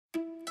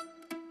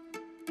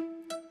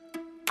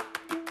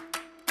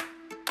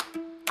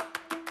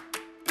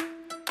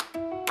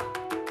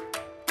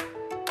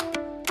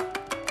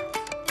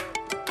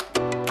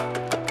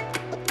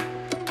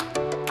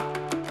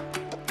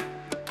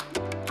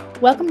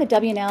Welcome to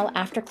WNL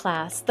After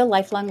Class, the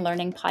Lifelong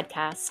Learning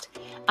Podcast.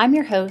 I'm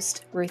your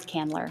host, Ruth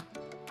Candler.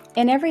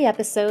 In every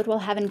episode, we'll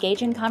have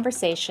engaging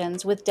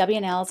conversations with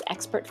WNL's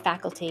expert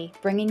faculty,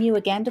 bringing you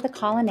again to the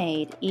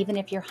colonnade, even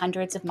if you're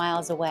hundreds of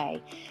miles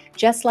away,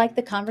 just like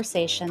the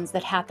conversations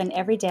that happen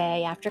every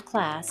day after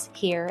class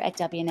here at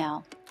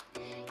WNL.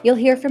 You'll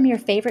hear from your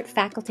favorite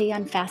faculty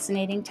on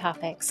fascinating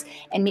topics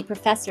and meet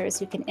professors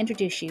who can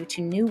introduce you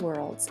to new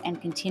worlds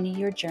and continue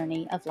your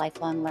journey of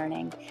lifelong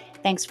learning.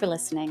 Thanks for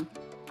listening.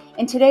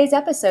 In today's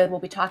episode,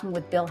 we'll be talking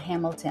with Bill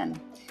Hamilton.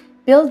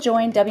 Bill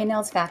joined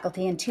WNL's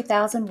faculty in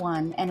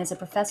 2001 and is a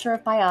professor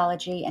of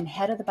biology and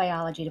head of the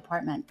biology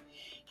department.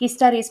 He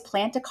studies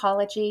plant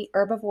ecology,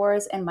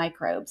 herbivores, and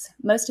microbes.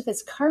 Most of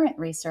his current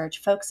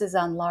research focuses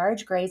on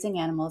large grazing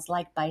animals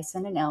like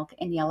bison and elk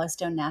in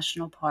Yellowstone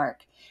National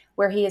Park,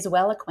 where he is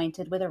well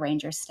acquainted with the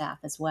ranger staff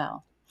as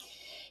well.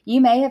 You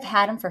may have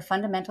had him for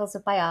fundamentals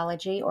of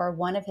biology or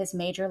one of his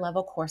major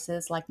level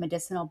courses like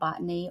medicinal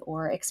botany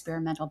or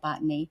experimental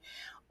botany,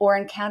 or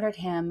encountered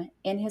him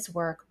in his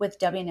work with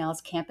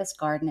WNL's campus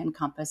garden and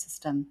compost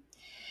system.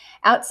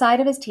 Outside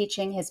of his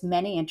teaching, his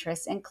many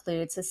interests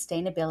include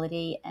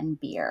sustainability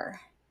and beer.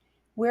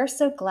 We're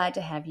so glad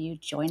to have you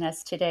join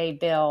us today,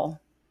 Bill.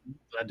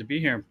 Glad to be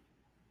here.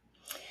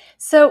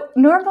 So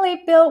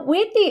normally, Bill,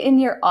 we'd be in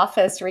your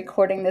office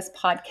recording this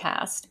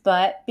podcast,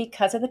 but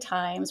because of the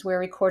times, we're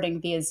recording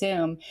via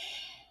Zoom.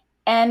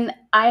 And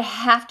I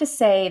have to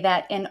say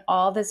that in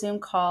all the Zoom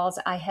calls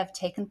I have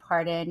taken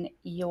part in,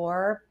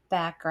 your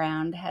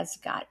background has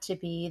got to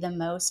be the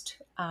most,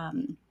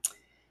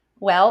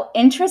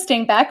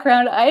 interesting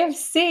background I have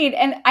seen.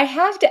 And I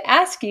have to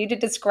ask you to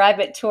describe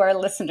it to our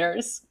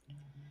listeners.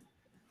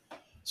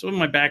 So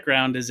my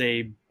background is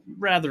a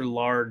rather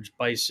large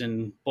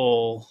bison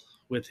bull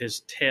with his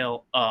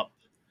tail up,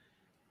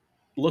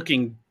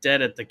 looking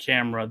dead at the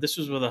camera. This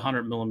was with a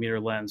 100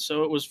 millimeter lens,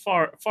 so it was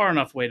far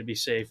enough away to be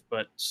safe,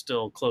 but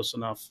still close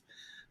enough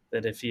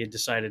that if he had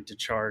decided to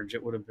charge,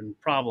 it would have been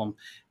a problem.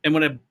 And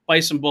when a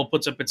bison bull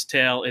puts up its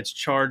tail, it's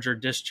charge or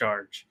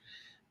discharge.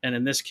 And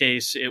in this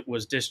case, it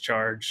was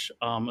discharge.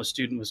 A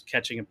student was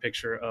catching a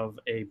picture of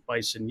a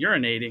bison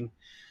urinating,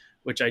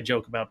 which I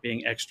joke about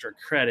being extra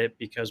credit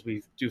because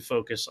we do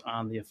focus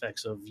on the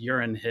effects of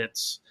urine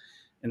hits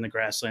in the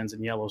grasslands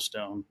in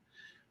Yellowstone.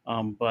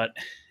 But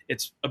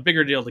it's a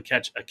bigger deal to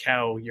catch a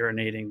cow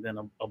urinating than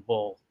a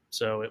bull.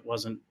 So it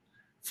wasn't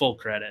full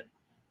credit.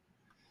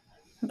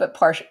 But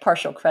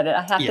partial credit.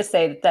 I have to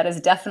say that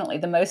is definitely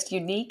the most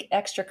unique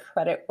extra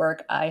credit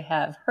work I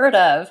have heard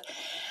of.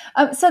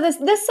 So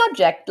this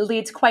subject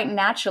leads quite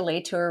naturally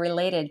to a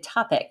related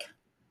topic.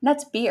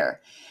 That's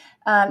beer.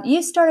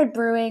 You started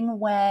brewing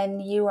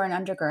when you were an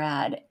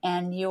undergrad,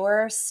 and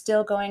you're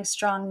still going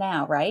strong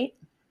now, right?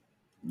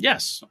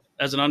 Yes.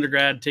 As an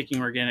undergrad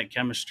taking organic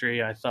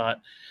chemistry, I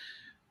thought,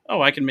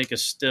 I can make a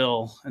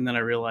still. And then I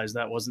realized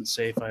that wasn't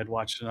safe. I had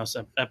watched enough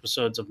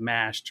episodes of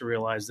MASH to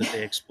realize that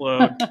they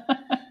explode.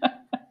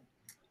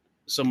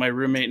 So my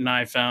roommate and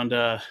I found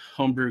a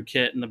homebrew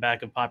kit in the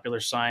back of Popular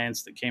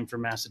Science that came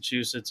from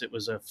Massachusetts. It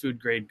was a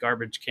food-grade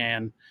garbage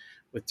can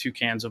with 2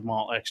 cans of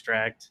malt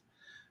extract.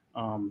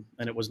 And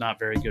it was not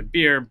very good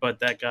beer, but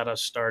that got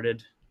us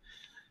started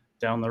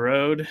down the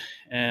road.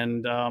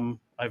 And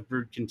I've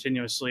brewed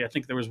continuously. I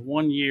think there was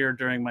 1 year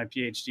during my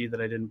PhD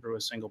that I didn't brew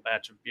a single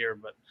batch of beer,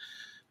 but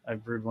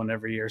I've brewed one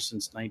every year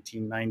since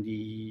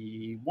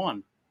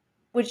 1991.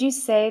 Would you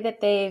say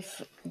that they've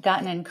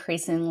gotten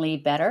increasingly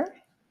better?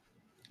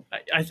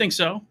 I think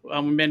so.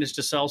 We managed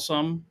to sell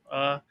some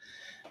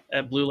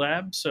at Blue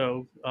Lab,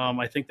 so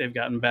I think they've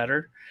gotten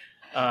better.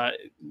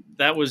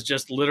 That was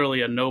just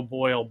literally a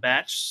no-boil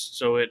batch,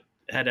 so it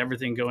had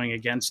everything going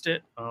against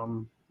it.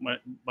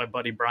 My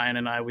buddy Brian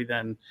and I, we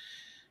then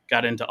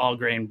got into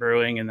all-grain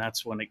brewing, and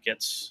that's when it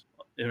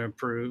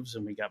improves,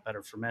 and we got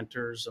better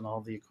fermenters and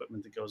all the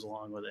equipment that goes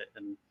along with it,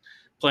 and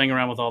playing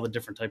around with all the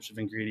different types of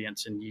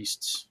ingredients and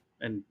yeasts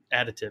and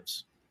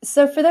additives.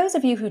 So for those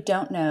of you who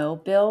don't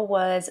know, Bill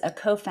was a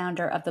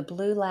co-founder of the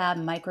Blue Lab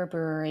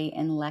microbrewery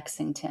in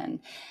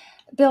Lexington.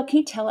 Bill, can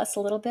you tell us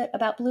a little bit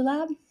about Blue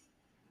Lab?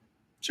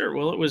 Sure.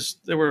 Well,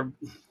 there were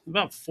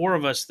about 4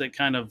 of us that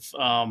kind of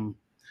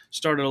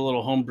started a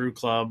little homebrew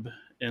club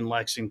in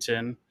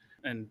Lexington.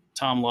 And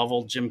Tom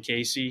Lovell, Jim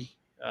Casey,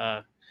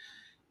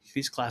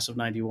 he's class of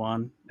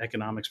 91,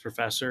 economics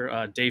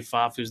professor. Dave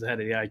Pfaff, who's the head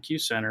of the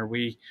IQ Center.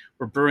 We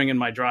were brewing in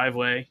my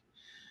driveway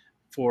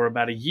for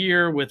about a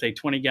year with a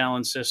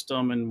 20-gallon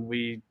system, and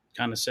we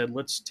kind of said,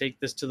 let's take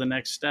this to the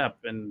next step.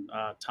 And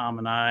Tom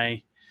and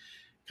I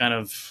kind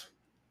of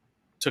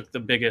took the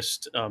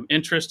biggest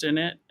interest in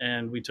it,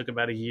 and we took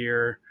about a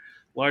year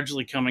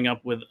largely coming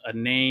up with a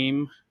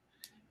name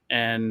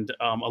and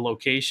a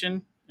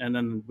location. And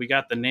then we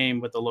got the name,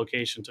 but the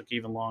location took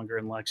even longer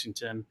in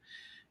Lexington.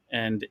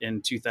 And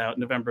in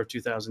November of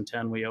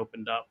 2010, we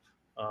opened up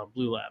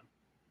Blue Lab.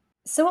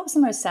 So what was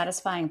the most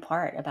satisfying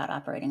part about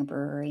operating a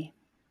brewery?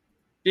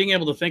 Being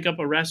able to think up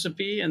a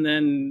recipe and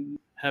then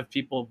have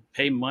people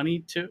pay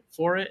money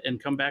for it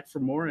and come back for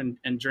more and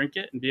drink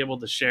it and be able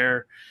to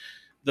share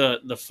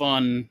the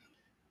fun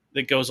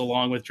that goes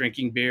along with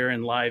drinking beer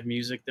and live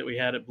music that we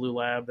had at Blue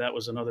Lab. That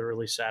was another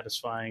really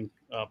satisfying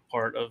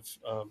part of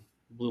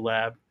Blue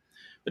Lab.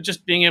 But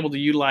just being able to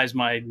utilize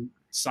my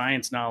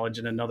science knowledge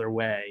in another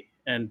way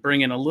and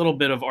bring in a little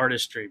bit of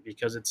artistry,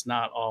 because it's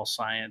not all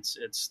science.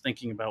 It's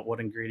thinking about what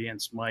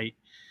ingredients might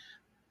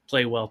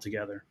play well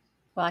together.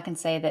 Well, I can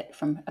say that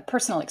from a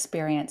personal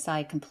experience,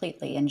 I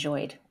completely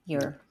enjoyed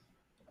your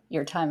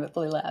time at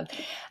Blue Lab.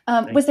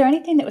 Was there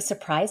anything that was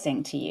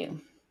surprising to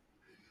you?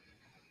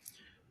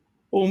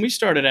 Well, when we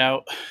started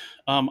out,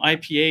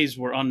 IPAs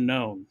were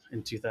unknown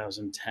in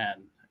 2010,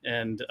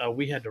 and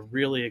we had to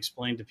really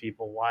explain to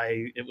people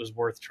why it was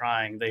worth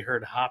trying. They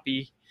heard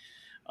hoppy.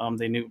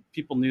 They knew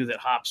people knew that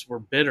hops were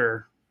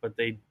bitter, but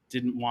they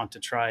didn't want to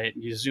try it.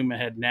 You zoom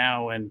ahead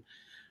now, and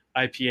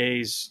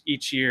IPAs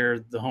each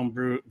year,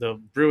 the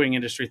brewing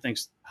industry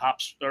thinks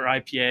hops or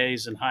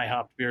IPAs and high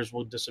hop beers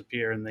will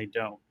disappear, and they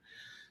don't.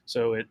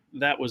 So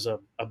that was a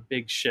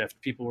big shift.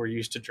 People were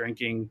used to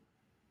drinking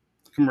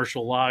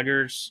commercial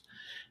lagers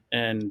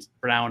and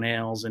brown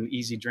ales and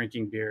easy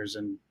drinking beers,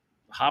 and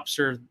hops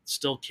are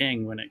still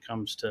king when it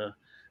comes to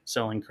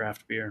selling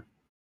craft beer.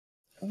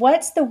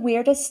 What's the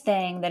weirdest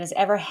thing that has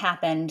ever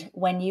happened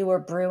when you were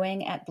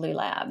brewing at Blue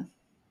Lab?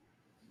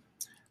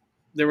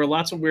 There were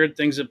lots of weird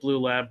things at Blue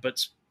Lab, but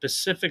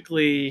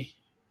specifically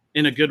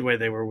in a good way,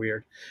 they were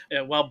weird.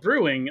 While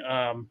brewing,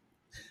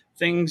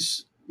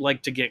 things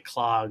like to get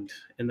clogged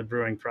in the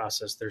brewing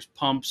process. There's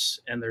pumps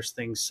and there's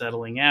things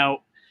settling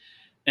out.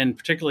 And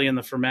particularly in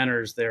the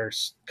fermenters, they're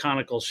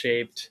conical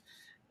shaped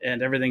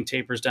and everything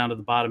tapers down to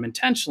the bottom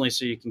intentionally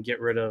so you can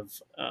get rid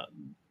of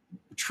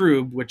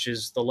trub, which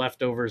is the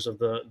leftovers of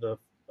the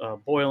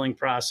boiling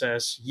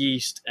process,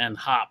 yeast, and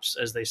hops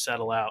as they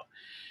settle out.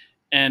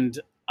 And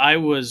I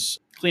was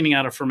cleaning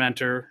out a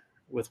fermenter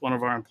with one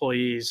of our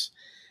employees,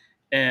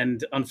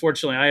 and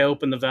unfortunately, I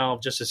opened the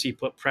valve just as he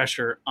put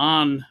pressure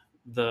on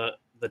the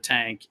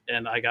tank,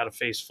 and I got a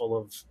face full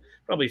of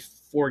probably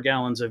 4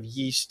 gallons of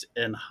yeast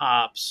and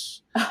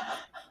hops.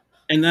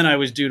 And then I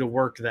was due to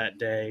work that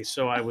day,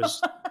 so I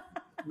was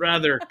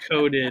rather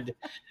coated.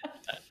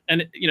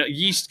 And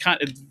yeast,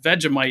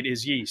 Vegemite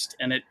is yeast,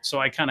 and so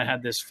I kind of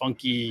had this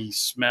funky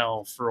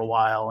smell for a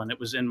while, and it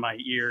was in my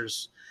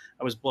ears.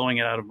 I was blowing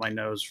it out of my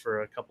nose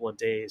for a couple of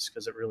days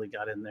because it really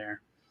got in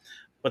there.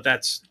 But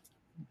that's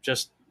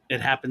just,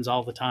 it happens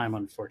all the time,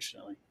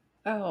 unfortunately.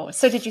 Oh,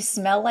 so did you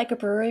smell like a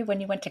brewery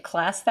when you went to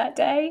class that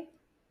day?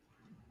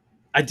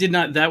 I did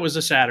not. That was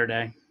a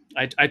Saturday.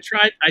 I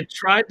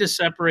tried to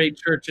separate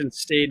church and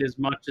state as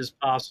much as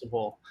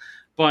possible,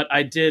 but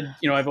I did.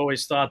 I've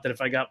always thought that if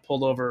I got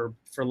pulled over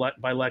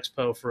by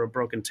Lexpo for a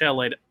broken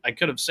taillight, I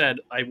could have said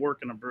I work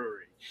in a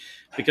brewery,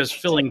 because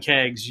filling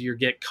kegs, you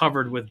get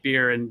covered with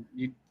beer, and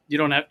you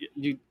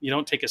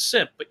don't take a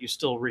sip, but you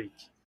still reek.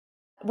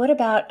 What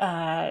about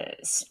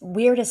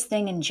weirdest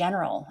thing in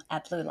general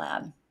at Blue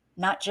Lab?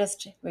 Not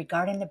just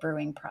regarding the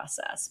brewing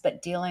process,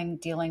 but dealing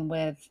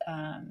with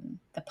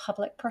the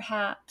public,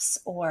 perhaps,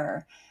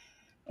 or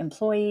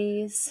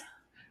employees.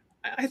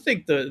 I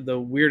think the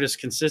weirdest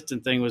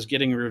consistent thing was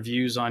getting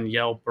reviews on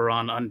Yelp or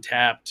on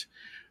Untapped,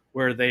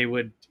 where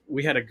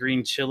we had a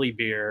green chili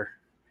beer,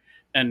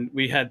 and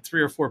we had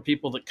 3 or 4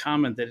 people that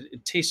commented that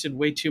it tasted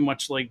way too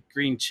much like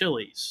green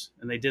chilies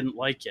and they didn't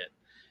like it.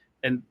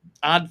 And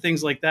odd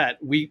things like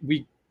that.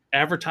 We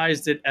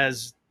advertised it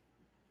as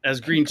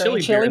green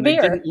chili beer, and they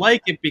didn't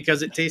like it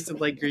because it tasted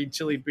like green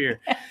chili beer.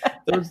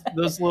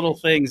 Those little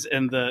things,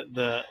 and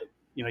the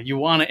you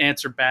want to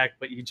answer back,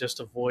 but you just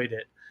avoid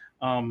it.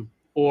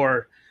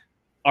 Or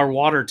our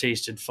water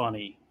tasted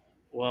funny.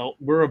 Well,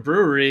 we're a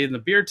brewery and the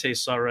beer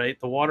tastes all right.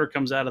 The water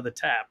comes out of the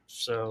tap,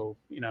 so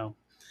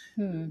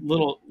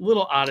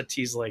little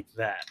oddities like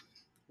that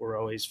were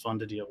always fun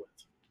to deal with.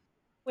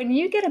 When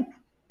you get a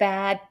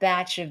bad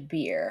batch of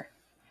beer,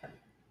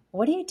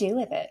 what do you do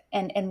with it?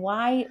 And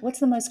why, what's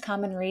the most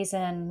common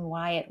reason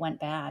why it went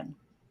bad?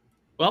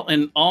 Well,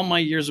 in all my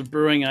years of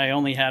brewing, I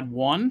only had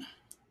one,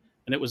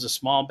 and it was a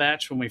small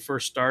batch when we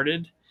first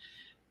started.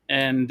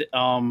 And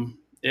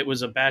it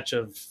was a batch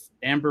of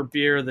amber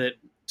beer that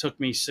took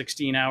me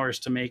 16 hours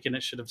to make, and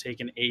it should have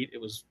taken 8. It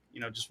was,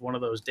 just one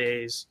of those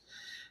days.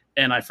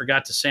 And I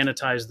forgot to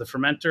sanitize the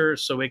fermenter,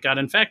 so it got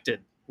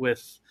infected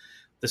with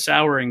the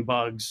souring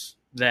bugs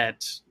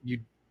that you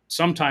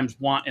sometimes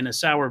want in a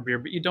sour beer,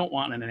 but you don't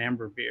want in an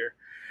amber beer.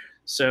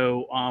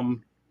 So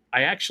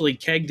I actually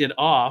kegged it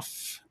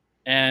off,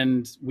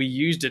 and we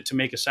used it to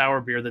make a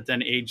sour beer that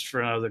then aged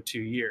for another 2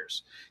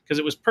 years, because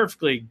it was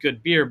perfectly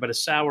good beer, but a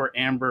sour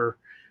amber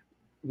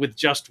with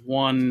just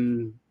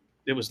one,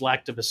 it was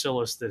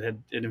lactobacillus that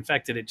had it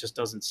infected, it just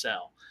doesn't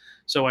sell.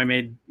 So I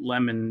made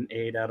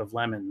lemonade out of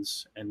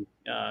lemons, and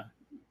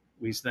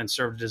we then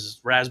served it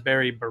as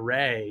raspberry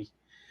beret.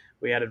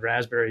 We added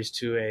raspberries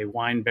to a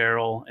wine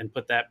barrel and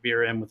put that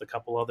beer in with a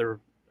couple other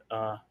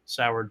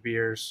soured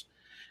beers,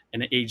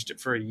 and it aged it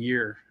for a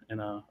year in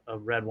a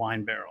red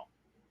wine barrel.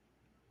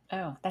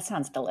 Oh, that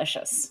sounds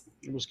delicious.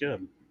 It was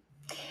good.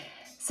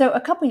 So,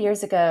 a couple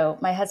years ago,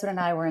 my husband and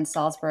I were in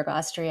Salzburg,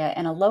 Austria,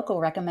 and a local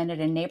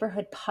recommended a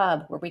neighborhood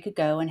pub where we could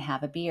go and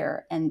have a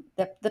beer. And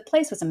the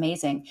place was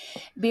amazing.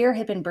 Beer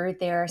had been brewed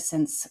there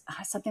since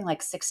something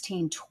like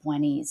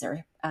 1620s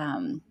or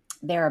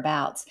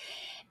thereabouts.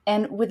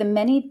 And with the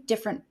many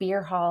different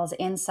beer halls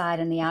inside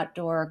and the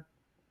outdoor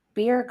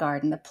beer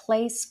garden, the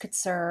place could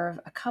serve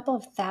a couple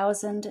of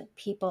thousand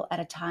people at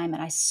a time.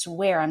 And I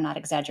swear I'm not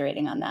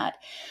exaggerating on that.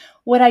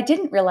 What I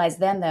didn't realize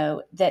then,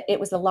 though, that it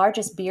was the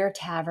largest beer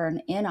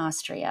tavern in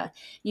Austria.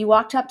 You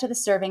walked up to the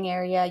serving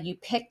area, you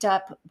picked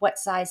up what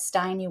size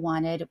stein you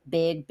wanted,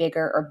 big,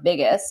 bigger, or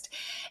biggest,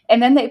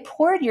 and then they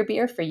poured your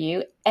beer for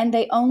you, and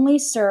they only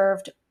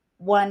served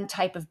one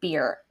type of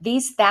beer.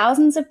 These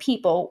thousands of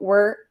people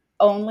were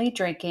only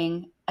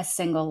drinking a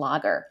single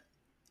lager.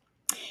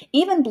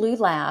 Even Blue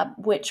Lab,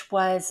 which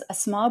was a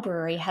small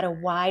brewery, had a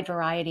wide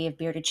variety of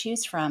beer to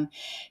choose from.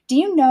 Do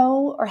you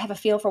know or have a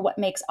feel for what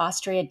makes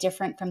Austria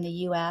different from the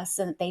US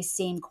and that they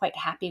seem quite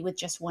happy with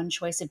just one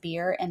choice of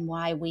beer and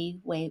why we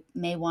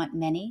may want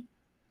many?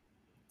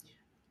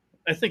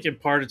 I think in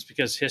part it's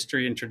because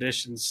history and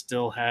tradition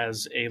still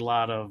has a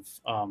lot of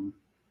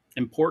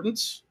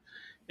importance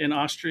in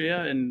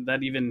Austria, and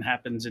that even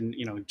happens in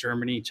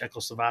Germany,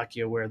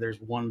 Czechoslovakia, where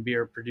there's one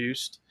beer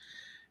produced,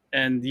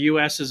 and the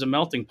U.S. is a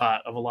melting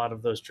pot of a lot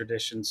of those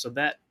traditions. So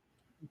that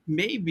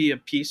may be a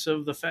piece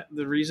of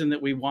the reason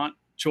that we want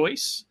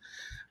choice.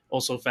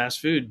 Also,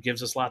 fast food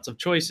gives us lots of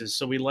choices,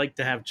 so we like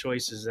to have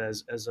choices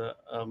as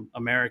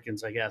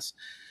Americans, I guess.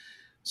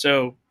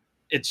 So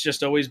it's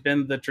just always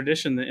been the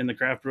tradition in the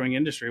craft brewing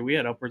industry. We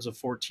had upwards of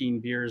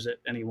 14 beers at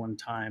any one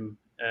time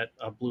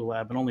at Blue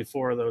Lab, and only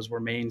four of those were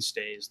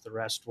mainstays. The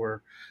rest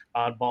were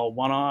oddball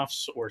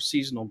one-offs or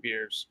seasonal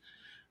beers.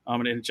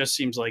 And it just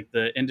seems like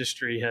the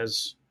industry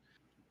has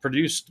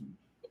produced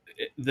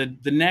the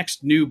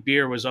next new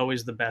beer was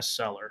always the best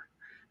seller,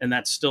 and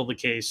that's still the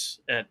case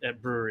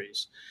at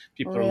breweries.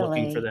 People are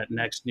looking for Really? that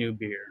next new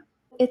beer.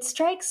 It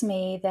strikes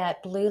me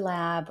that Blue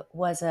Lab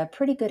was a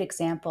pretty good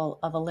example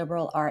of a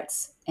liberal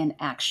arts in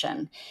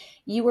action.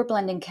 You were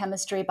blending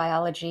chemistry,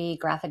 biology,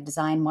 graphic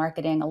design,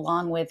 marketing,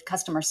 along with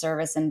customer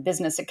service and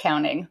business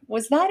accounting.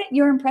 Was that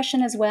your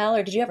impression as well,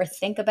 or did you ever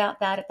think about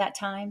that at that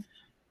time?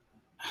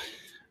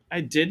 I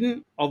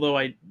didn't, although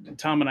I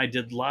Tom and I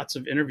did lots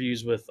of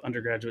interviews with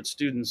undergraduate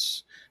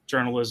students,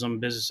 journalism,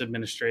 business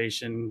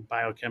administration,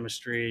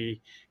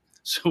 biochemistry.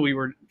 So we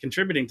were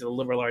contributing to the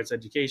liberal arts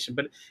education,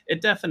 but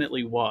it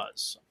definitely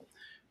was.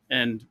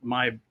 And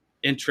my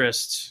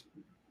interests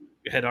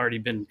had already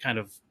been kind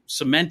of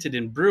cemented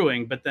in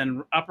brewing, but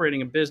then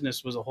operating a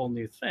business was a whole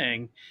new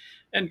thing.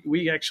 And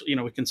we actually,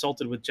 we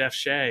consulted with Jeff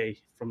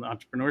Shea from the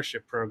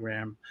entrepreneurship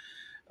program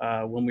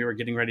when we were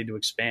getting ready to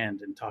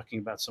expand and talking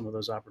about some of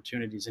those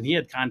opportunities. And he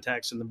had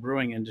contacts in the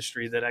brewing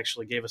industry that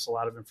actually gave us a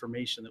lot of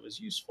information that was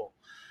useful.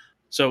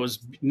 So it was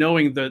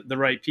knowing the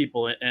right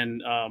people,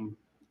 and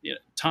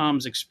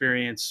Tom's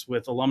experience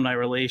with alumni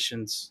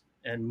relations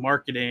and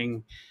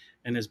marketing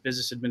and his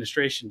business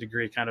administration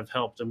degree kind of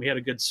helped. And we had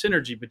a good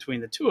synergy between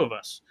the two of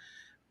us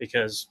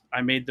because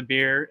I made the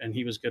beer and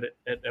he was good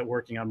at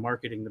working on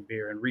marketing the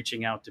beer and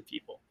reaching out to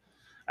people.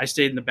 I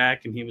stayed in the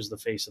back and he was the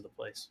face of the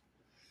place.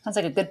 Sounds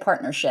like a good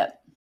partnership.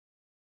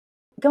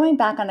 Going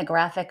back on the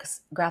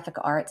graphic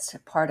arts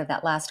part of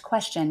that last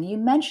question, you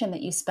mentioned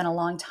that you spent a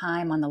long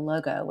time on the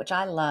logo, which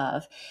I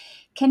love.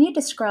 Can you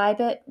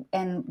describe it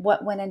and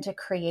what went into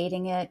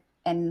creating it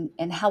and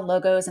how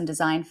logos and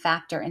design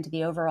factor into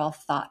the overall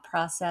thought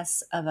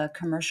process of a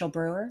commercial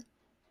brewer?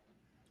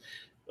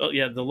 Well,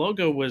 yeah, the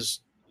logo was,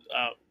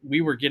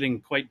 we were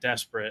getting quite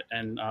desperate,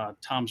 and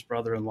Tom's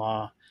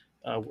brother-in-law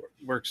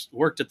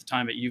worked at the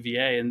time at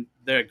UVA, and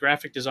the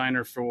graphic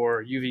designer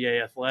for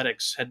UVA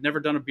athletics had never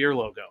done a beer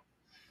logo,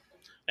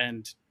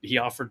 and he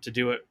offered to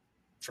do it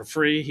for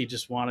free. He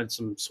just wanted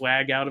some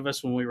swag out of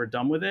us when we were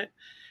done with it.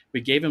 We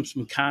gave him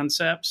some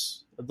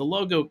concepts. The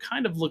logo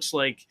kind of looks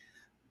like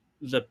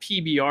the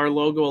PBR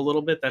logo a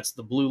little bit. That's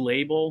the blue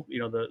label,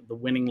 the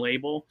winning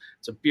label.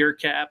 It's a beer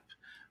cap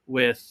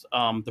with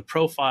the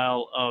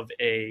profile of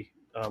a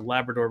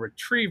Labrador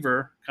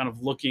Retriever kind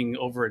of looking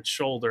over its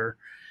shoulder,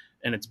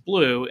 and it's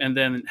blue. And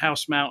then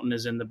House Mountain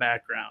is in the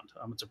background.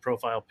 It's a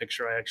profile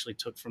picture I actually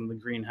took from the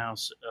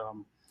greenhouse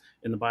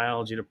in the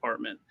biology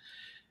department.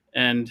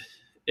 And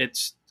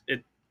it's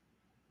it.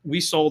 We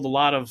sold a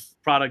lot of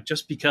product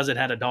just because it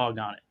had a dog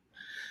on it.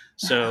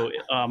 So,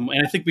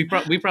 and I think we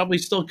probably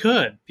still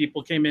could.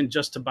 People came in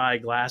just to buy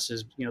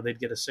glasses. They'd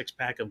get a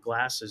 6-pack of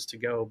glasses to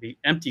go, be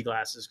empty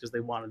glasses, because they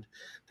wanted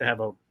to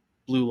have a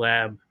Blue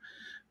Lab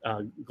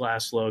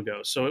glass logo.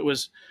 So it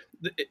was.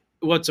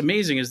 What's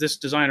amazing is this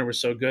designer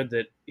was so good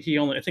that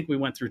I think we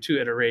went through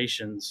 2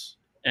 iterations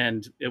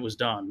and it was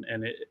done,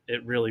 and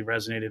it really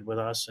resonated with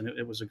us, and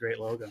it was a great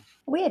logo.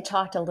 We had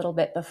talked a little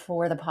bit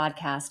before the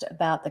podcast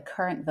about the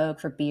current vogue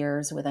for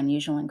beers with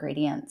unusual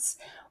ingredients.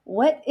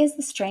 What is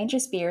the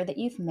strangest beer that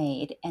you've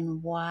made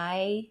and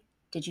why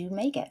did you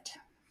make it?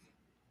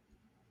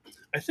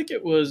 I think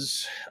it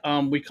was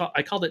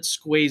I called it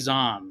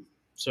Squazon.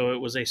 So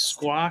it was a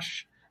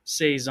squash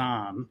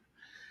saison.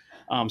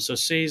 So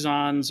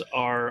saisons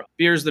are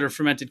beers that are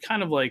fermented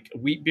kind of like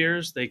wheat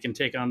beers. They can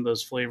take on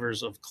those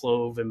flavors of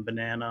clove and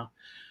banana,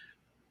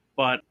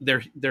 but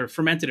they're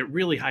fermented at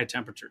really high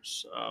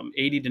temperatures,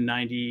 80 to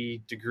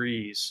 90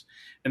 degrees,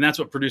 and that's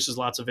what produces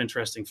lots of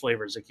interesting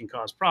flavors. It can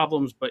cause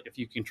problems, but if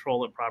you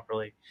control it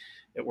properly,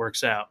 it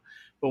works out.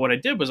 But what I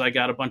did was I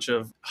got a bunch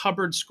of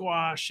Hubbard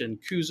squash and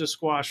Kuza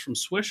squash from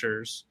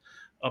Swishers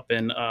up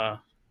in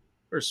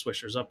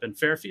Swishers up in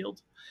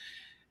Fairfield,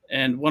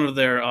 and one of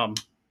their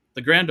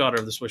the granddaughter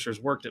of the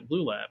Swishers worked at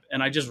Blue Lab,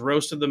 and I just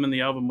roasted them in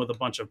the oven with a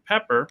bunch of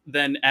pepper,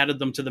 then added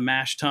them to the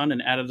mash tun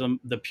and added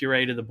the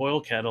puree to the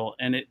boil kettle,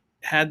 and it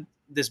had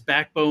this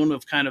backbone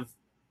of kind of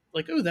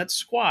like, oh, that's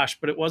squash,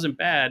 but it wasn't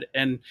bad,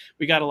 and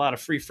we got a lot of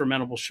free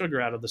fermentable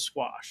sugar out of the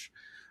squash.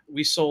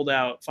 We sold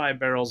out 5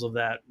 barrels of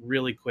that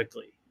really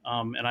quickly,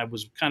 and I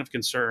was kind of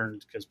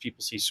concerned because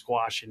people see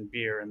squash in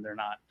beer and they're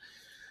not,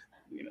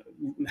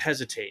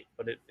 hesitate,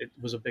 but it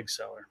was a big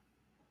seller.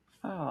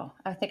 Oh,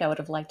 I think I would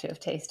have liked to have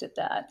tasted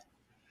that.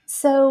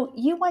 So,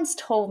 you once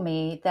told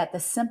me that the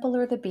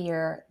simpler the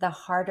beer, the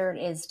harder it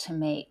is to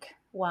make.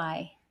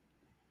 Why?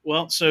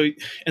 Well, so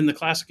in the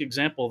classic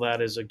example,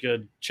 that is a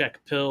good Czech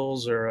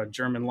Pils or a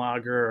German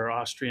lager or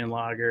Austrian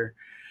lager.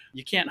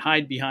 You can't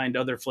hide behind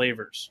other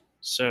flavors.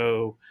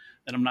 So,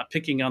 and I'm not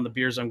picking on the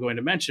beers I'm going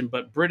to mention,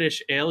 but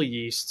British ale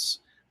yeasts,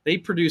 they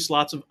produce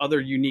lots of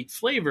other unique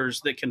flavors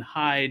that can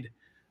hide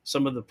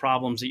some of the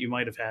problems that you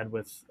might have had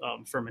with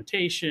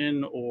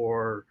fermentation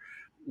or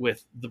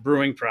with the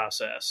brewing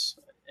process.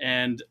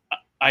 And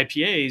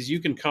IPAs, you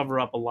can cover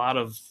up a lot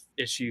of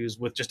issues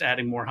with just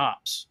adding more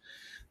hops,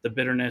 the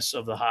bitterness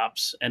of the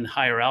hops and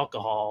higher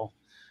alcohol.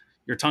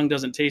 Your tongue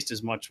doesn't taste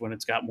as much when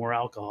it's got more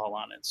alcohol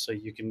on it, so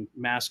you can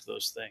mask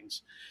those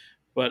things.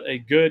 But a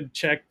good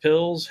Czech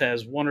Pils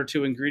has 1 or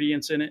 2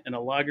 ingredients in it and a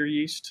lager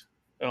yeast,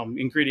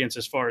 ingredients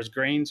as far as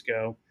grains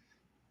go,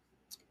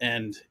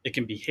 and it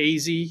can be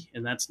hazy,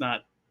 and that's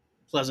not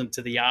pleasant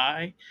to the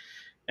eye.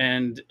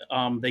 And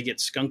they get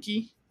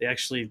skunky. They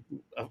actually,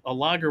 a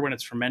lager when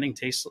it's fermenting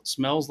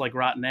smells like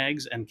rotten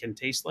eggs and can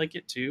taste like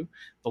it too.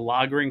 The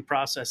lagering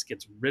process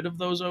gets rid of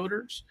those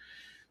odors.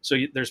 So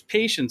there's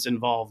patience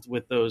involved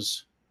with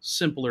those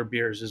simpler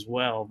beers as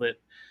well that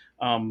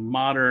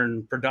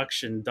modern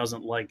production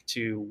doesn't like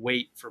to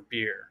wait for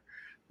beer.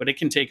 But it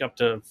can take up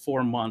to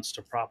 4 months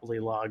to properly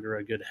lager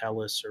a good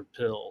Helles or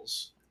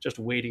Pils, just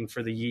waiting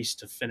for the yeast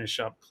to finish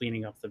up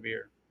cleaning up the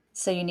beer.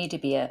 So, you need to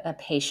be a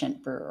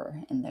patient brewer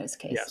in those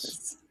Yes.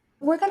 cases.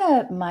 We're going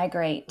to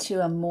migrate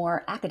to a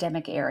more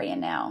academic area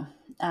now.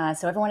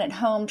 So, everyone at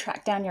home,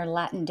 track down your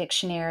Latin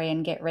dictionary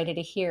and get ready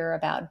to hear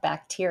about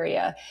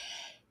bacteria.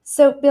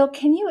 So, Bill,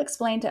 can you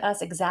explain to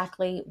us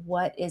exactly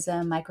what is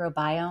a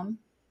microbiome?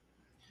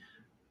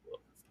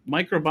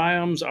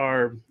 Microbiomes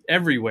are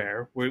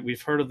everywhere.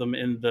 We've heard of them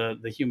in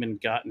the human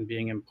gut and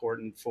being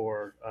important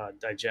for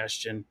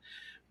digestion,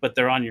 but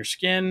they're on your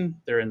skin,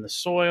 they're in the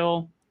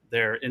soil,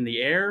 they're in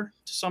the air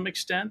to some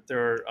extent.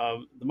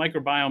 The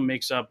microbiome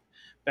makes up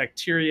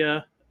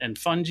bacteria and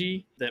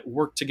fungi that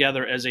work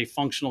together as a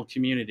functional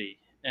community.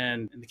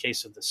 And in the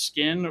case of the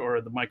skin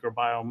or the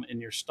microbiome in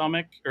your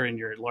stomach or in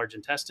your large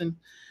intestine,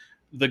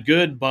 the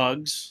good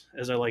bugs,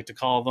 as I like to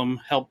call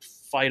them, help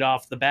fight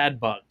off the bad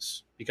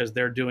bugs because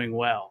they're doing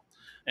well.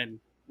 And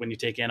when you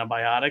take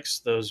antibiotics,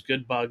 those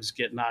good bugs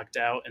get knocked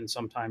out, and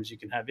sometimes you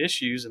can have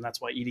issues. And that's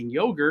why eating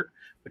yogurt,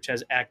 which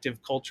has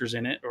active cultures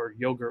in it, or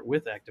yogurt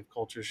with active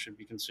cultures should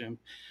be consumed,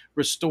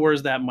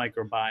 restores that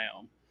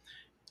microbiome.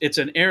 It's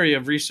an area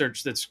of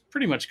research that's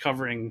pretty much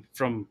covering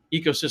from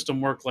ecosystem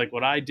work like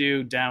what I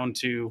do down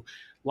to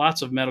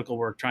lots of medical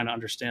work trying to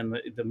understand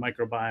the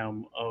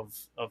microbiome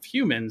of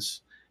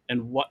humans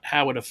and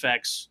how it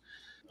affects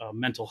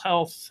mental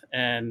health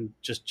and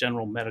just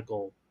general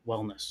medical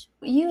wellness.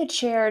 You had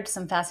shared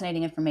some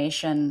fascinating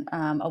information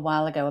a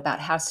while ago about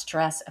how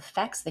stress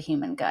affects the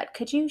human gut.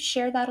 Could you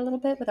share that a little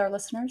bit with our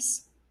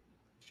listeners?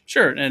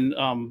 Sure. And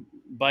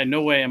by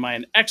no way am I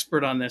an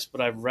expert on this,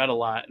 but I've read a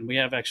lot. And we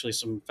have actually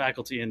some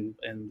faculty in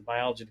the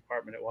biology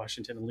department at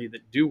Washington and Lee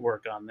that do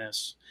work on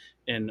this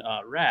in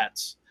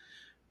rats.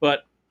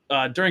 But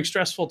during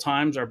stressful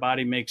times, our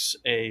body makes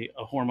a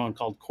hormone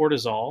called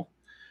cortisol,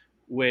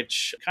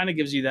 which kind of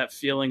gives you that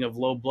feeling of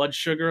low blood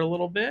sugar a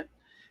little bit.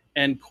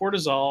 And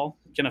cortisol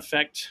can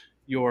affect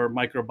your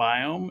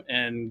microbiome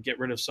and get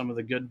rid of some of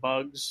the good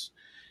bugs.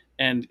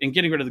 And in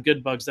getting rid of the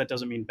good bugs, that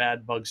doesn't mean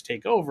bad bugs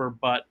take over,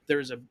 but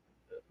there's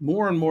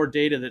more and more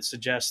data that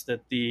suggests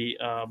that the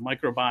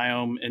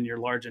microbiome in your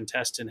large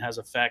intestine has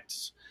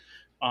effects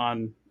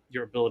on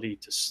your ability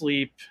to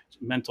sleep,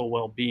 mental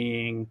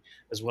well-being,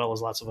 as well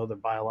as lots of other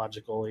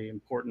biologically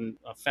important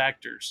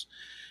factors.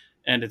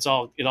 And it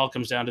all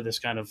comes down to this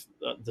kind of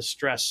the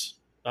stress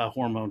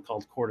hormone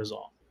called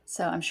cortisol.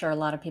 So I'm sure a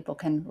lot of people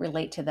can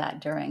relate to that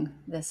during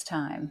this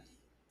time.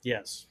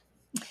 Yes.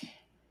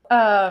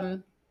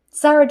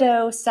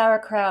 Sourdough,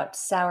 sauerkraut,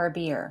 sour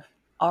beer,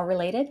 all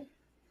related?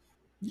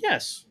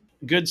 Yes.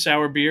 Good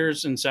sour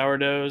beers and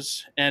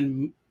sourdoughs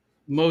and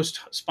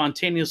most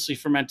spontaneously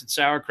fermented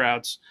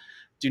sauerkrauts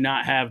do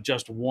not have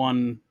just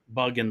one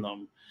bug in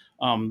them.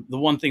 The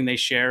one thing they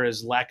share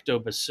is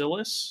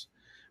lactobacillus,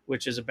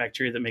 which is a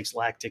bacteria that makes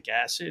lactic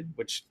acid,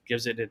 which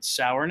gives it its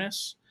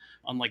sourness,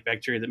 unlike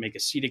bacteria that make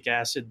acetic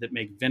acid that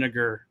make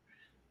vinegar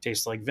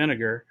taste like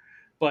vinegar.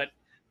 But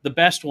the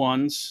best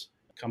ones,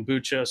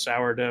 kombucha,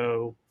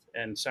 sourdough,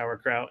 and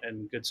sauerkraut,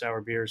 and good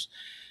sour beers,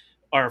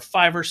 are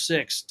 5 or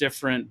 6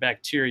 different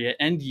bacteria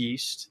and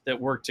yeast that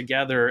work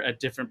together at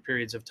different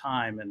periods of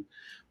time. And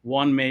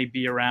one may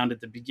be around at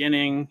the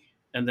beginning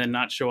and then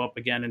not show up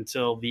again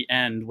until the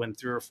end, when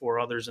 3 or 4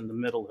 others in the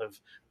middle have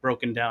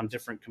broken down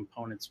different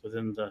components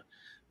within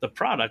the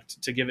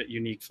product to give it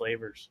unique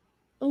flavors.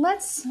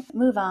 Let's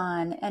move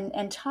on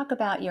and talk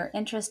about your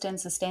interest in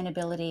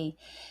sustainability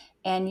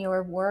and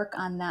your work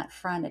on that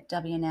front at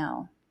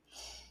WNL.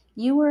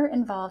 You were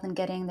involved in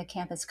getting the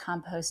campus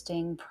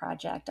composting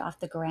project off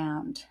the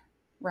ground,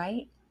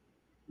 right?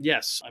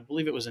 Yes, I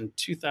believe it was in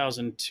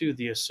 2002.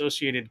 The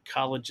Associated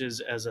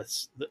Colleges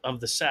of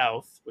the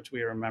South, which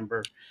we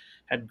remember,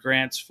 had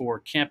grants for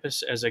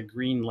campus as a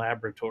green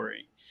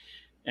laboratory,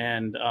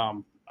 and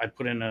I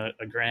put in a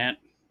grant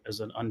as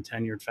an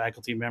untenured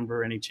faculty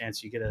member. Any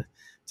chance you get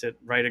to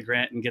write a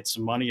grant and get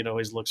some money, it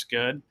always looks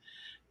good.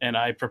 And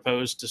I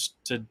proposed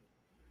to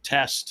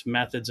test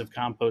methods of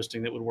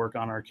composting that would work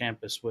on our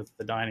campus with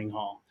the dining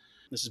hall.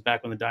 This is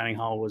back when the dining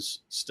hall was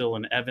still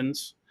in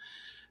Evans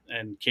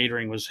and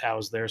catering was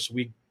housed there. So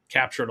we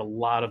captured a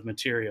lot of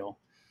material,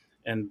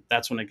 and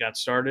that's when it got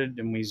started.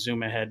 And we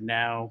zoom ahead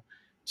now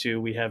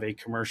to we have a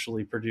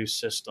commercially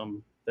produced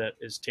system that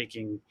is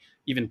taking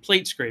even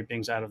plate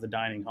scrapings out of the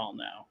dining hall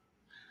now.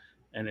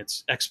 And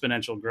it's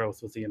exponential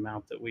growth with the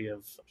amount that we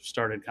have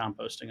started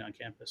composting on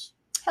campus.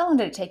 How long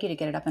did it take you to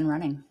get it up and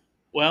running?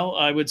 Well,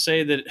 I would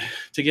say that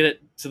to get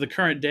it to the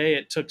current day,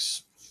 it took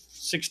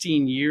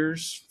 16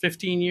 years,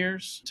 15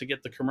 years to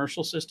get the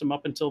commercial system.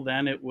 Up until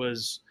then, it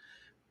was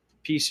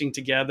piecing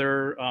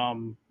together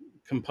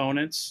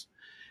components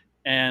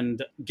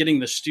and getting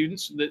the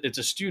students. It's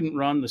a student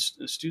run. The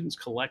students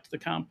collect the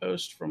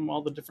compost from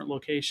all the different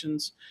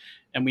locations,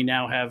 and we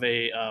now have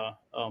an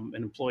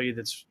employee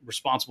that's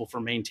responsible for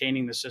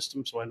maintaining the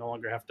system. So I no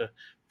longer have to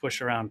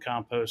push around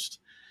compost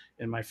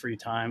in my free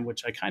time,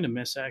 which I kind of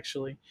miss,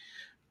 actually.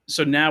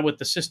 So now with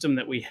the system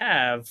that we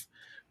have,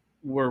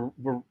 we're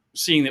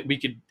seeing that we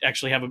could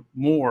actually have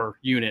more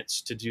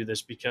units to do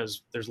this,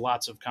 because there's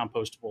lots of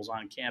compostables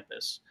on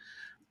campus,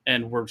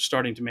 and we're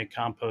starting to make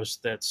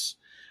compost that's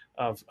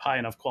of high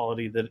enough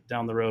quality that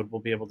down the road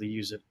we'll be able to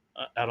use it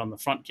out on the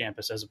front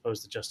campus as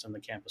opposed to just in the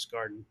campus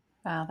garden.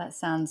 Wow, that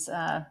sounds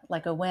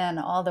like a win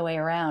all the way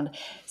around.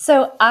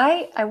 So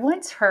I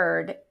once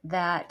heard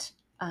that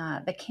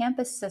the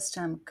campus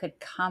system could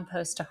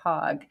compost a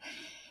hog.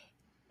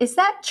 Is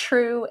that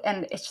true?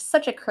 And it's just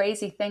such a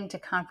crazy thing to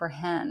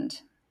comprehend.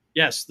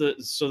 Yes,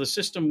 so the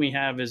system we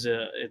have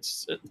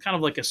it's kind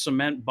of like a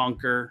cement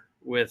bunker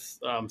with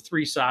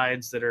 3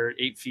 sides that are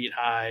 8 feet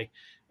high,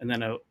 and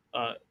then a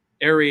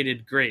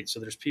aerated grate. So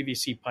there's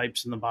PVC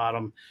pipes in the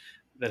bottom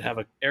that have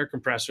an air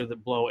compressor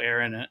that blow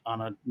air in it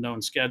on a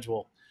known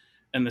schedule.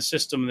 And the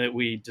system that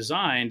we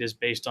designed is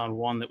based on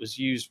one that was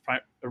used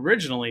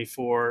originally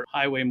for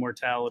highway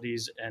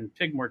mortalities and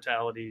pig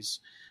mortalities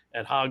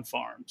at hog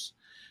farms.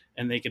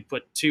 And they could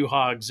put 2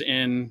 hogs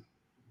in,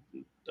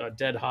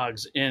 dead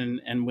hogs in,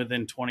 and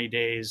within 20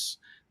 days,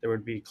 there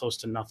would be close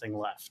to nothing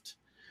left.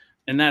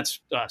 And that's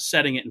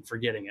setting it and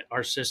forgetting it.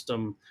 Our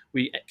system,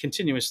 we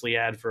continuously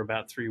add for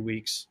about 3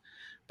 weeks,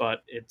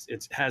 but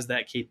it has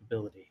that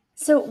capability.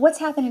 So, what's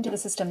happening to the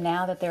system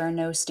now that there are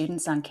no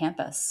students on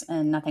campus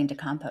and nothing to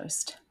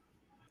compost?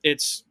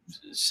 It's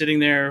sitting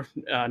there,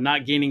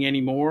 not gaining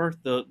any more.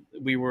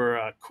 We were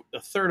a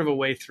third of a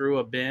way through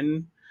a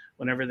bin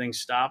when everything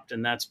stopped,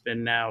 and that's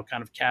been now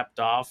kind of capped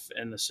off,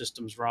 and the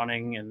system's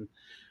running. And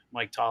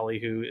Mike Tolley,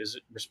 who is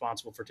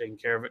responsible for taking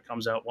care of it,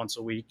 comes out once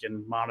a week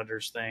and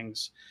monitors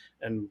things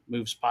and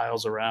moves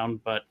piles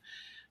around. But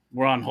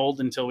we're on hold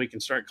until we can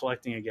start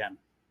collecting again.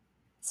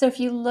 So,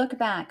 if you look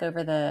back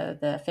over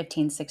the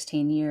 15,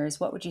 16 years,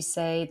 what would you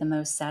say the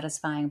most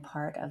satisfying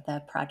part of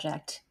the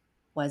project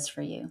was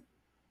for you?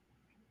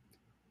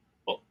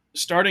 Well,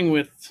 starting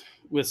with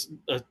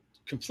a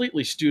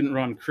completely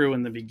student-run crew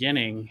in the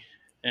beginning,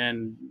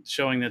 and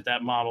showing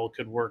that model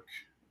could work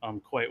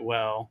quite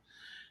well,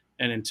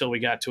 and until we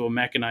got to a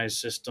mechanized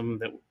system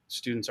that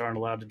students aren't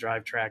allowed to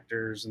drive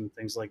tractors and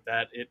things like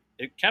that,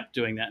 it kept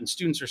doing that, and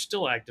students are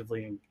still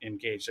actively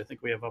engaged. I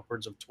think we have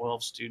upwards of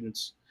 12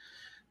 students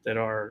that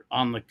are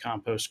on the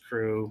compost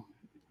crew.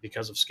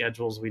 Because of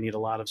schedules, we need a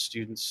lot of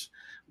students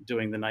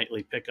doing the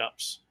nightly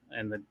pickups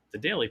and the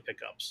daily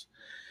pickups.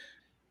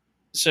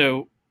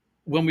 So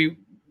when we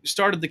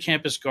started the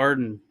campus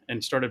garden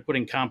and started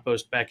putting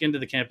compost back into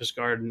the campus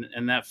garden,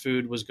 and that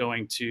food was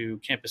going to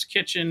campus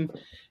kitchen,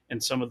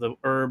 and some of the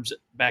herbs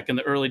back in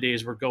the early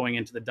days were going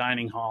into the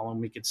dining hall, and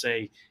we could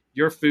say,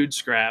 your food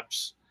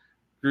scraps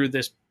grew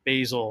this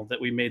basil that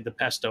we made the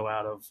pesto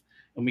out of,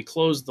 and we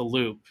closed the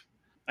loop.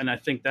 And I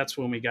think that's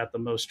when we got the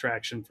most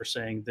traction for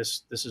saying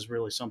this is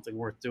really something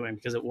worth doing,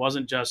 because it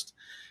wasn't just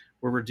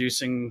we're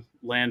reducing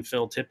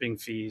landfill tipping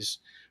fees,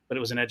 but it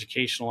was an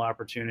educational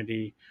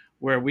opportunity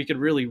where we could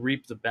really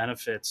reap the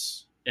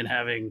benefits in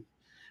having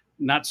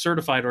not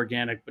certified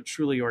organic, but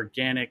truly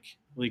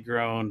organically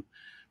grown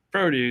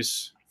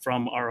produce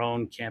from our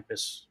own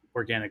campus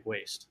organic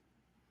waste.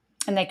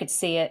 And they could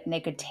see it and they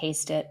could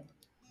taste it,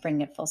 bring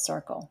it full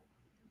circle.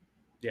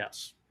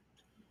 Yes.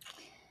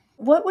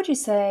 What would you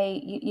say?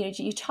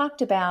 You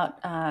talked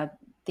about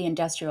the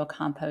industrial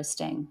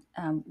composting.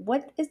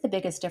 What is the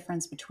biggest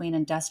difference between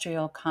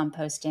industrial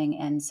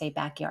composting and, say,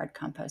 backyard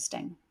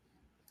composting?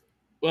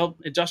 Well,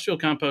 industrial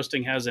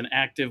composting has an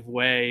active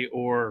way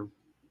or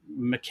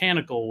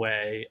mechanical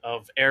way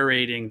of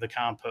aerating the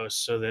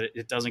compost so that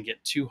it doesn't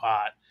get too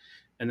hot,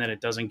 and then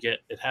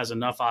it has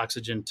enough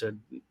oxygen to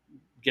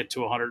get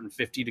to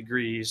 150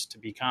 degrees to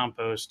be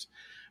compost,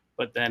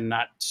 but then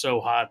not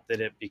so hot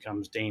that it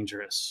becomes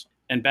dangerous.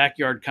 And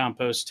backyard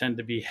composts tend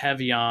to be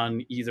heavy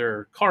on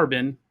either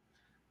carbon,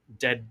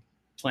 dead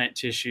plant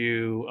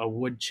tissue,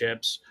 wood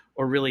chips,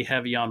 or really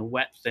heavy on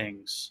wet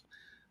things,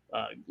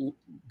 uh,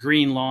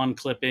 green lawn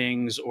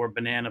clippings or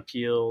banana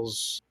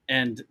peels.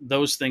 And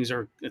those things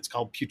it's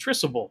called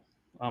putrescible.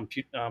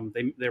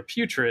 They're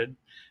putrid,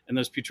 and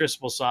those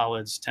putrescible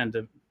solids tend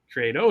to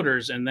create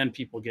odors, and then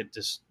people get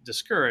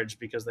discouraged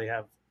because they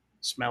have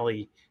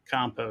smelly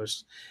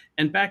compost.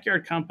 And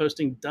backyard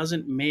composting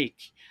doesn't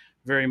make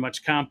very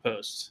much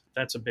compost.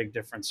 That's a big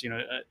difference.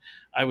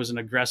 I was an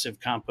aggressive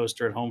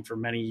composter at home for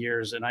many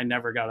years, and I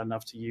never got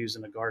enough to use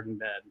in a garden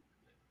bed.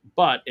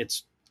 But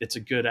it's a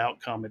good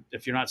outcome.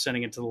 If you're not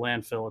sending it to the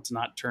landfill, it's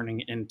not turning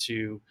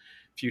into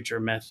future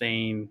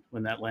methane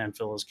when that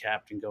landfill is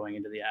capped and going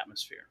into the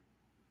atmosphere.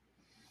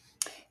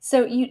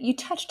 So you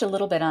touched a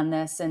little bit on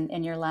this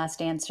in your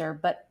last answer,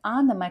 but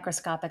on the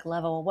microscopic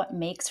level, what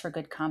makes for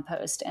good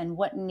compost and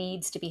what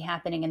needs to be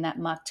happening in that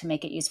muck to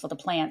make it useful to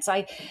plants?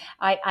 I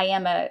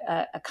am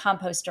a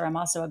composter. I'm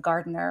also a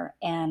gardener,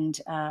 and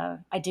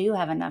I do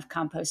have enough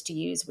compost to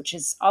use, which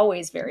is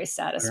always very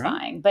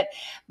satisfying. Right.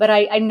 But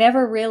I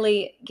never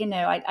really,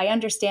 I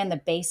understand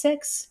the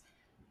basics,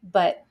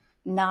 but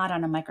not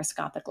on a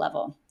microscopic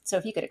level. So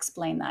if you could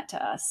explain that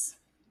to us.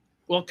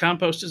 Well,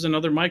 compost is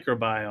another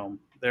microbiome.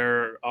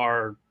 There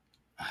are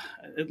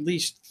at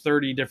least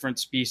 30 different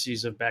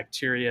species of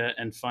bacteria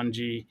and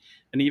fungi.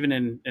 And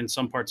even in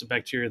some parts of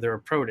bacteria, there are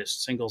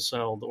protists, single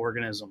celled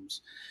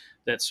organisms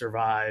that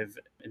survive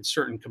in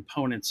certain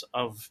components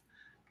of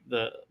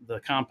the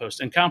compost.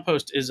 And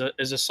compost is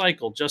a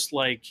cycle, just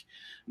like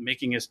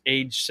making an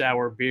aged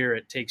sour beer.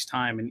 It takes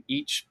time, and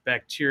each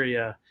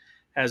bacteria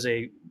has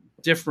a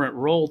different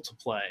role to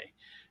play.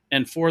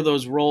 And for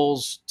those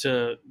roles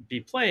to be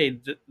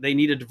played, they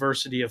need a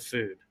diversity of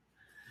food.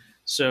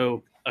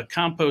 So a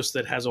compost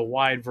that has a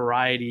wide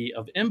variety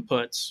of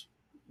inputs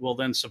will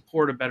then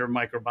support a better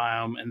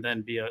microbiome and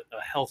then be a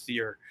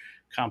healthier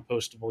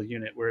compostable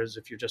unit. Whereas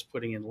if you're just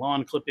putting in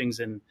lawn clippings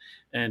and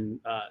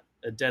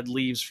dead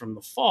leaves from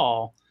the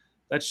fall,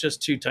 that's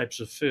just two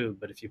types of food.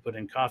 But if you put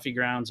in coffee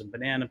grounds and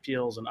banana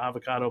peels and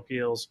avocado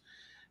peels,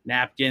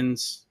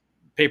 napkins,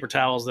 paper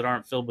towels that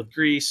aren't filled with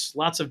grease,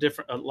 lots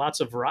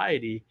of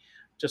variety,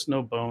 just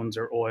no bones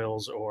or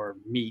oils or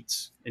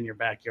meats in your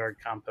backyard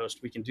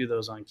compost. We can do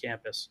those on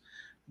campus.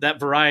 That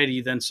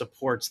variety then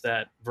supports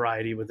that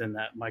variety within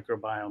that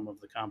microbiome of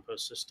the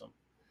compost system.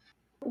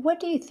 What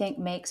do you think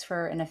makes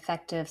for an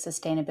effective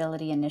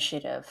sustainability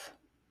initiative?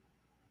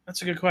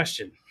 That's a good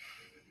question.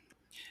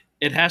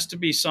 It has to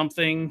be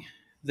something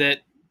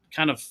that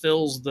kind of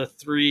fills the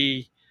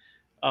three,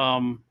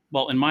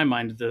 well, in my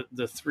mind,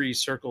 the three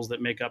circles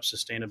that make up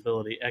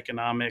sustainability: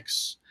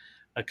 economics,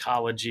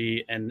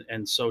 ecology,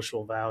 and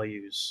social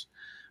values.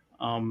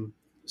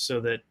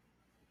 So that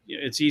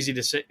it's easy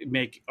to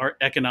make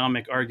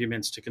economic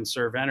arguments to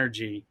conserve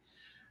energy,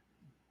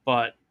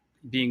 but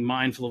being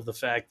mindful of the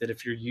fact that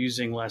if you're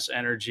using less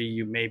energy,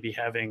 you may be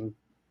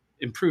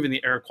improving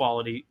the air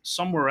quality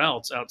somewhere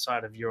else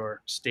outside of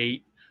your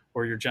state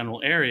or your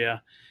general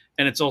area.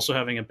 And it's also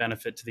having a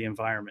benefit to the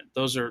environment.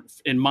 Those are,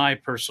 in my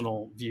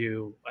personal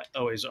view,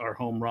 always our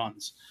home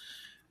runs.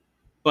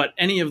 But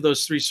any of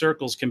those three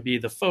circles can be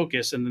the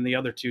focus, and then the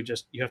other two,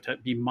 just you have to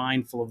be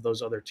mindful of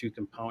those other two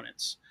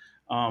components.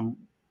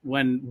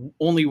 When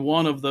only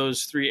one of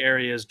those three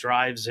areas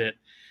drives it,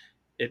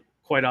 it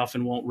quite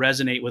often won't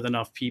resonate with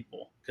enough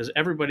people, because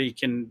everybody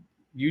can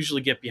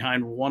usually get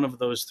behind one of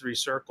those three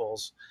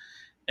circles.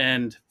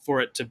 And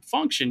for it to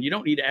function, you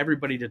don't need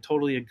everybody to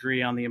totally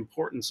agree on the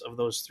importance of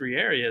those three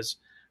areas.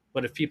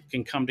 But if people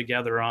can come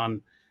together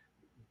on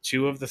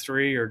two of the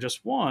three or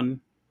just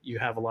one, you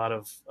have a lot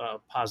of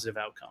positive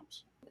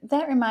outcomes.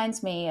 That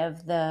reminds me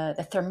of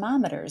the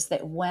thermometers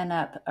that went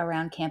up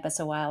around campus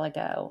a while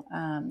ago.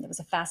 It was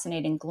a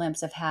fascinating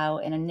glimpse of how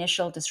an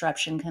initial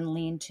disruption can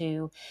lead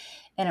to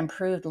an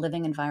improved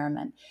living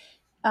environment.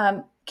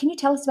 Can you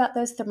tell us about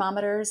those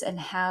thermometers and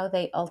how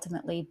they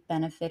ultimately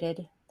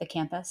benefited the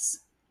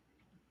campus?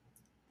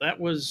 That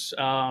was,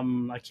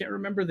 I can't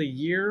remember the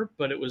year,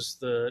 but it was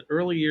the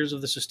early years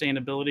of the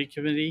Sustainability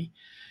Committee.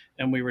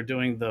 And we were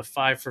doing the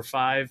 5 for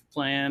 5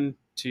 plan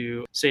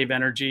to save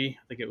energy.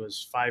 I think it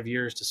was 5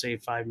 years to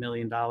save $5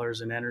 million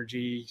in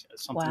energy,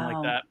 something like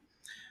Wow. that.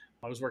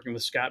 I was working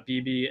with Scott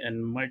Beebe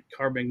and Mike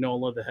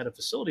Carbagnola, the head of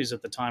facilities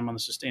at the time, on the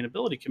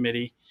sustainability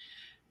committee.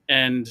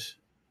 And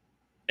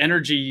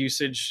energy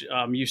usage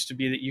used to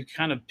be that you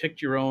kind of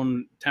picked your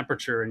own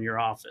temperature in your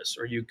office,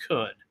 or you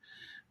could,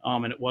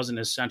 and it wasn't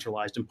as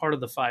centralized. And part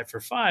of the 5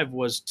 for 5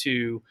 was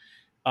to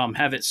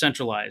have it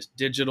centralized,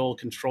 digital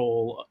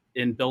control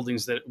in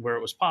buildings that where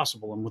it was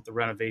possible. And with the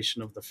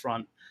renovation of the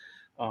front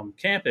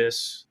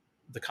campus,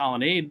 the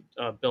Colonnade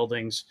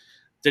buildings,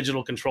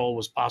 digital control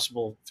was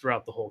possible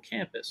throughout the whole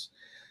campus.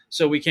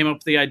 So we came up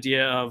with the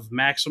idea of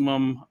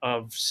maximum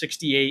of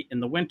 68 in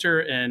the winter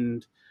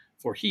and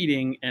for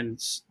heating, and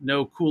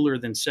no cooler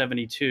than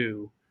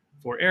 72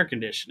 for air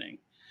conditioning.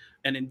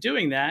 And in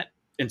doing that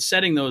and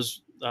setting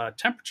those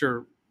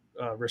temperature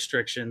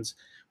restrictions,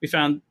 we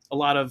found a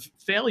lot of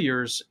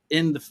failures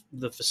in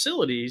the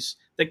facilities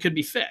that could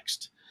be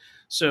fixed.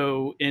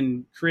 So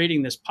in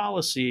creating this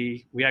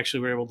policy, we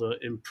actually were able to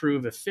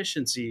improve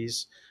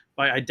efficiencies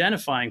by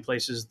identifying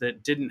places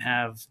that didn't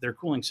have their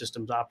cooling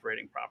systems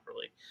operating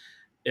properly.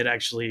 It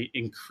actually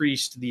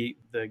increased the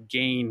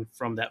gain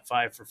from that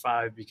 5 for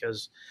 5,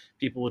 because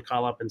people would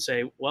call up and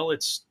say, well,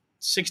 it's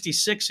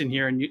 66 in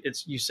here and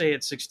you say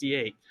it's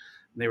 68.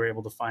 And they were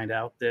able to find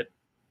out that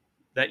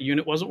that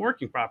unit wasn't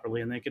working properly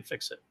and they could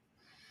fix it.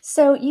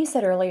 So you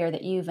said earlier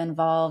that you've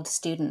involved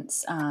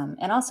students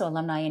and also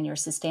alumni in your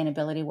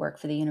sustainability work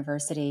for the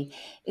university.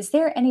 Is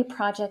there any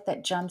project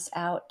that jumps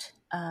out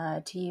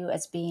to you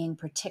as being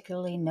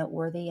particularly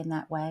noteworthy in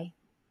that way?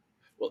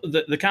 Well,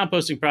 the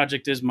composting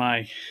project is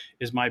my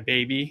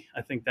baby.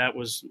 I think that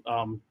was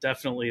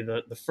definitely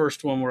the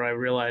first one where I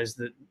realized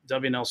that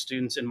WNL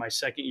students in my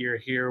second year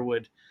here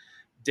would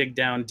dig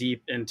down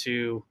deep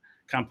into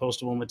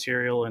compostable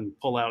material and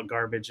pull out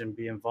garbage and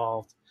be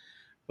involved.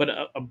 But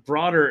a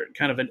broader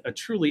kind of a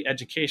truly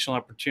educational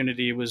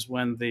opportunity was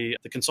when the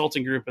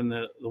consulting group in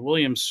the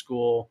Williams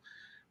School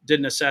did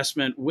an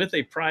assessment with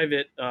a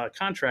private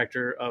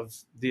contractor of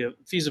the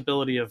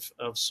feasibility of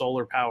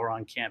solar power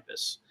on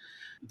campus.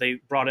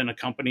 They brought in a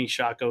company,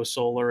 Shako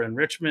Solar in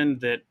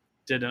Richmond, that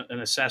did an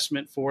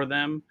assessment for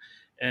them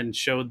and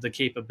showed the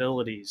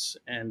capabilities.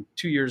 And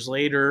 2 years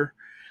later,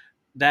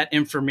 that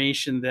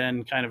information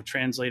then kind of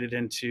translated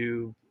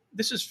into,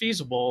 this is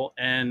feasible.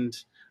 And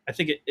I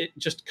think it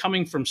just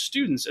coming from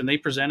students, and they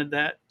presented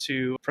that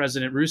to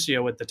President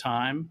Ruscio at the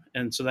time.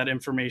 And so that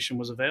information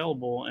was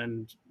available,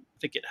 and I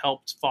think it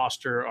helped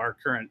foster our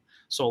current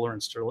solar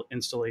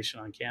installation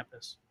on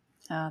campus.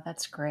 Oh,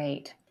 that's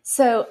great.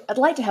 So I'd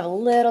like to have a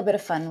little bit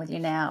of fun with you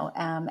now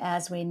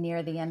as we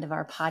near the end of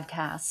our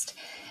podcast.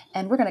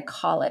 And we're going to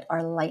call it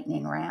our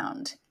lightning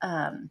round.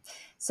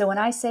 So when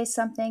I say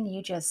something,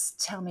 you just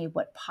tell me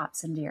what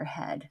pops into your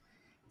head.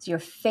 It's your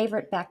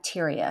favorite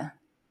bacteria.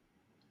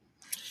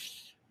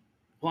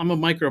 Well, I'm a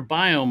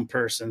microbiome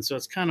person, so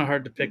it's kind of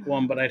hard to pick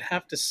one, but I'd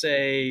have to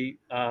say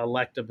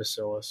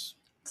lactobacillus.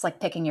 It's like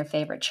picking your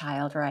favorite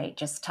child, right?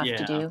 Just tough to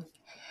Yeah, do.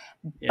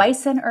 yeah.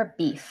 Bison or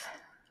beef?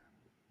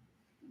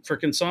 For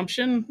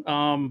consumption,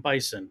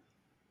 bison.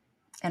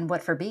 And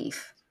what for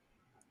beef?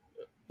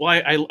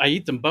 Well, I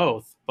eat them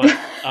both, but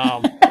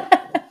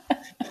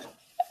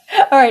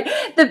All right.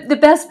 The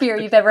best beer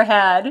you've ever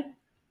had?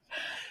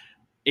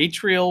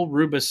 Atrial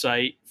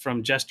Rubicite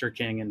from Jester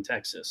King in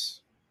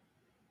Texas.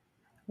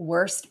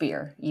 Worst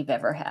beer you've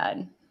ever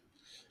had?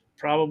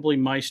 Probably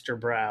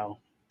Meisterbrau.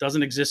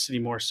 Doesn't exist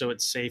anymore, so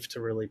it's safe to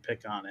really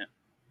pick on it.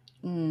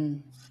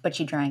 But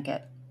you drank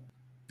it?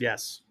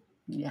 Yes.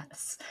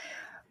 Yes.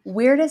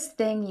 Weirdest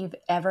thing you've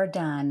ever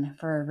done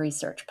for a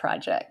research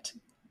project?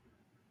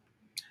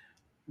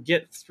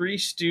 Get 3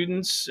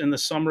 students in the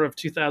summer of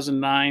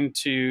 2009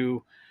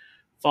 to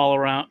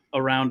follow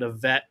around a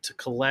vet to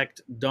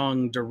collect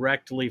dung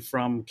directly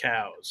from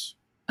cows,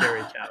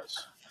 dairy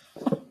cows.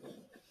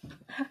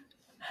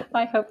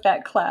 I hope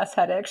that class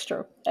had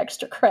extra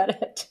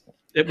credit.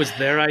 It was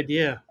their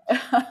idea.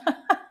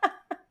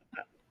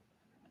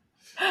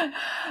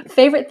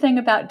 Favorite thing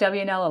about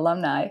WNL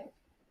alumni?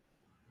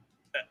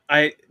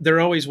 They're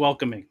always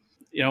welcoming.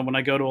 You know, when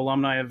I go to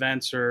alumni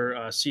events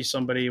or see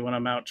somebody when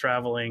I'm out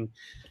traveling,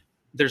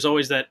 there's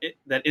always that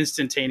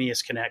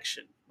instantaneous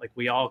connection. Like,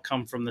 we all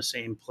come from the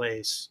same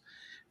place.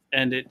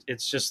 And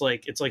it's just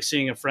like, it's like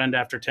seeing a friend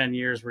after 10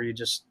 years where you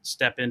just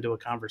step into a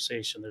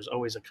conversation. There's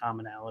always a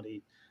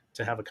commonality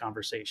to have a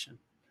conversation.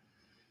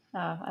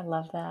 Oh, I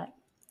love that.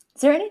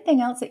 Is there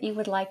anything else that you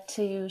would like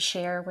to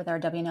share with our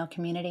WNL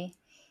community?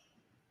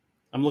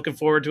 I'm looking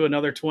forward to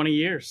another 20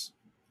 years.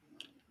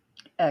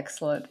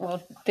 Excellent.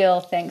 Well, Bill,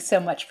 thanks so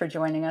much for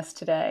joining us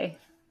today.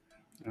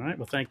 All right.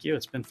 Well, thank you.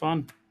 It's been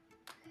fun.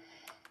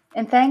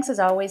 And thanks as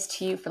always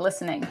to you for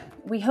listening.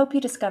 We hope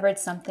you discovered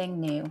something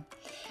new.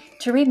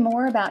 To read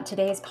more about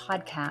today's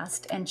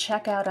podcast and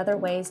check out other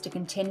ways to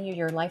continue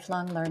your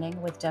lifelong learning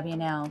with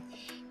WNL,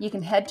 you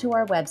can head to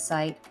our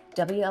website,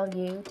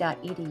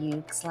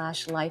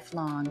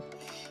 wlu.edu/lifelong.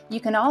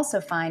 You can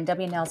also find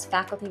WNL's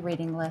faculty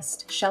reading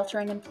list,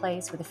 Sheltering in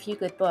Place with a Few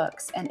Good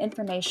Books, and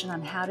information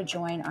on how to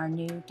join our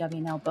new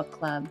WNL book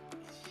club.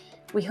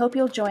 We hope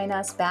you'll join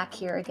us back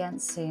here again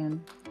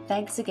soon.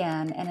 Thanks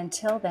again, and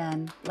until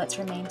then, let's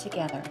remain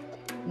together,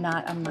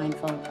 not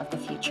unmindful of the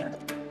future.